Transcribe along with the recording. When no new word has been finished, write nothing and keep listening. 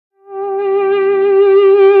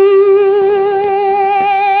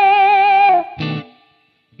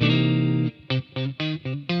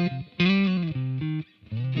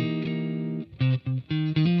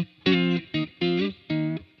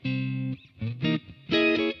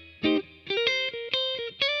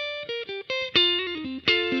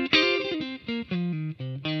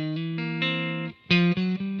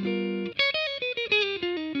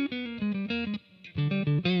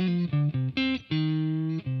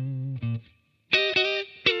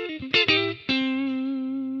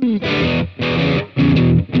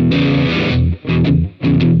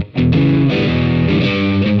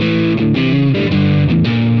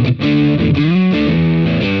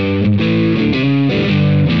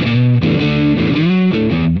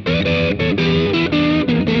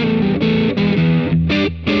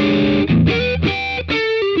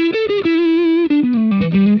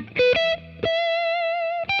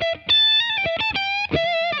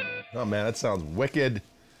Oh man, that sounds wicked.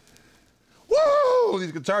 Woo!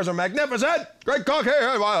 These guitars are magnificent! Great cock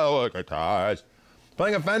here, Wildwood guitars.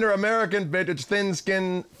 Playing a Fender American vintage thin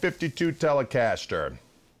skin 52 Telecaster.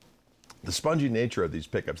 The spongy nature of these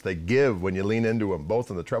pickups, they give when you lean into them, both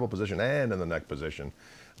in the treble position and in the neck position.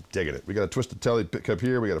 I'm digging it. We got a twisted telly pickup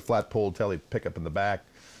here. We got a flat pole telly pickup in the back.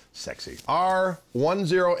 Sexy.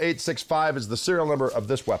 R10865 is the serial number of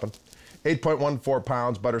this weapon. 8.14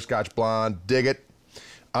 pounds, butterscotch blonde. Dig it.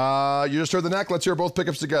 You just heard the neck. Let's hear both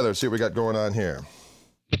pickups together. See what we got going on here.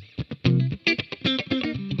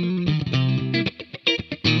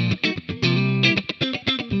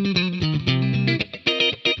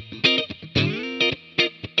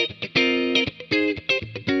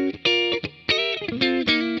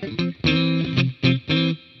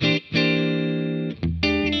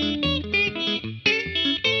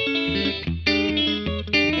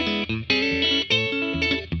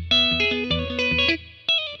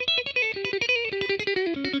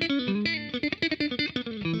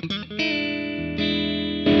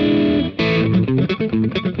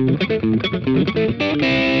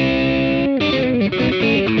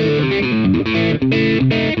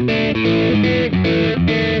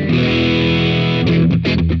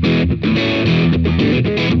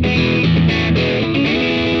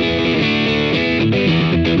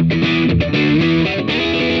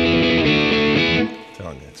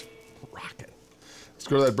 Let's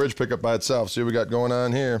go to that bridge pickup by itself, see what we got going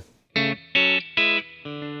on here.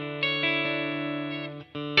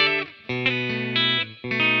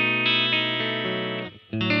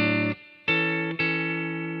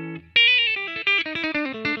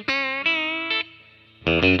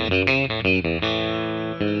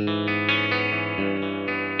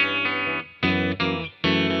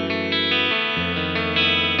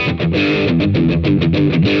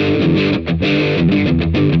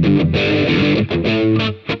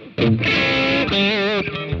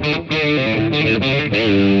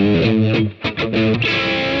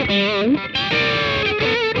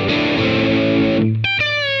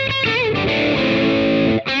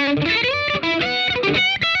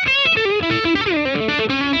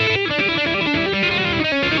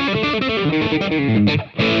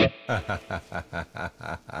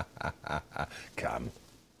 Come.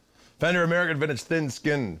 Fender American Vintage Thin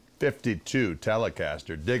Skin 52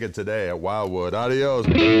 Telecaster. Dig it today at Wildwood. Adios.